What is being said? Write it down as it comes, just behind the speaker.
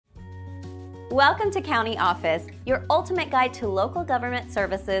Welcome to County Office, your ultimate guide to local government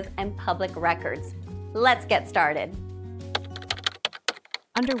services and public records. Let's get started.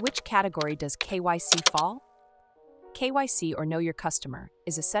 Under which category does KYC fall? KYC, or Know Your Customer,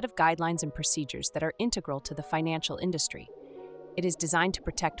 is a set of guidelines and procedures that are integral to the financial industry. It is designed to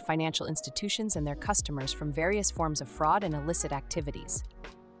protect financial institutions and their customers from various forms of fraud and illicit activities.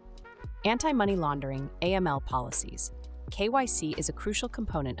 Anti-money laundering (AML) policies. KYC is a crucial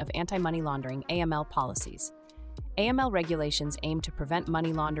component of anti-money laundering (AML) policies. AML regulations aim to prevent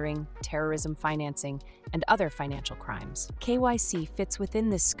money laundering, terrorism financing, and other financial crimes. KYC fits within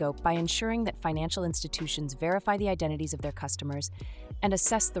this scope by ensuring that financial institutions verify the identities of their customers and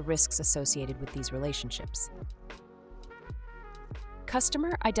assess the risks associated with these relationships.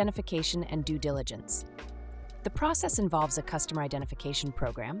 Customer identification and due diligence. The process involves a customer identification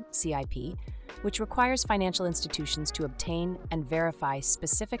program, CIP, which requires financial institutions to obtain and verify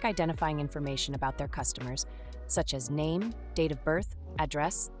specific identifying information about their customers, such as name, date of birth,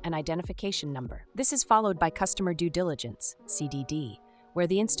 address, and identification number. This is followed by customer due diligence, CDD, where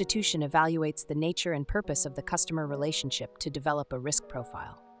the institution evaluates the nature and purpose of the customer relationship to develop a risk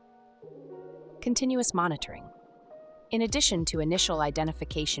profile. Continuous monitoring. In addition to initial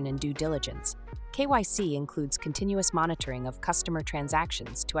identification and due diligence, KYC includes continuous monitoring of customer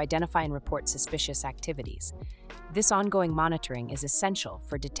transactions to identify and report suspicious activities. This ongoing monitoring is essential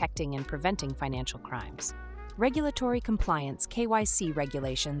for detecting and preventing financial crimes. Regulatory compliance (KYC)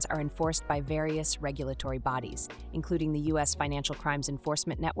 regulations are enforced by various regulatory bodies, including the U.S. Financial Crimes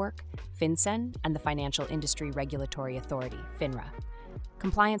Enforcement Network, FinCEN, and the Financial Industry Regulatory Authority, FINRA.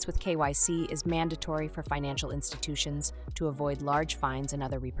 Compliance with KYC is mandatory for financial institutions to avoid large fines and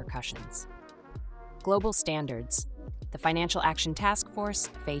other repercussions. Global standards. The Financial Action Task Force,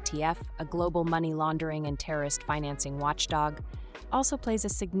 FATF, a global money laundering and terrorist financing watchdog, also plays a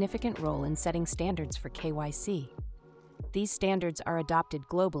significant role in setting standards for KYC. These standards are adopted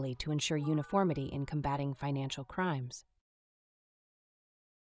globally to ensure uniformity in combating financial crimes.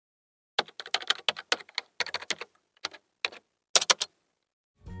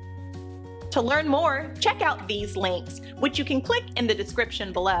 To learn more, check out these links, which you can click in the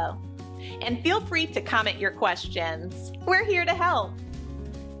description below. And feel free to comment your questions. We're here to help.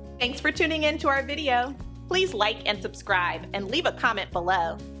 Thanks for tuning in to our video. Please like and subscribe and leave a comment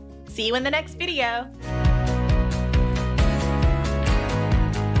below. See you in the next video.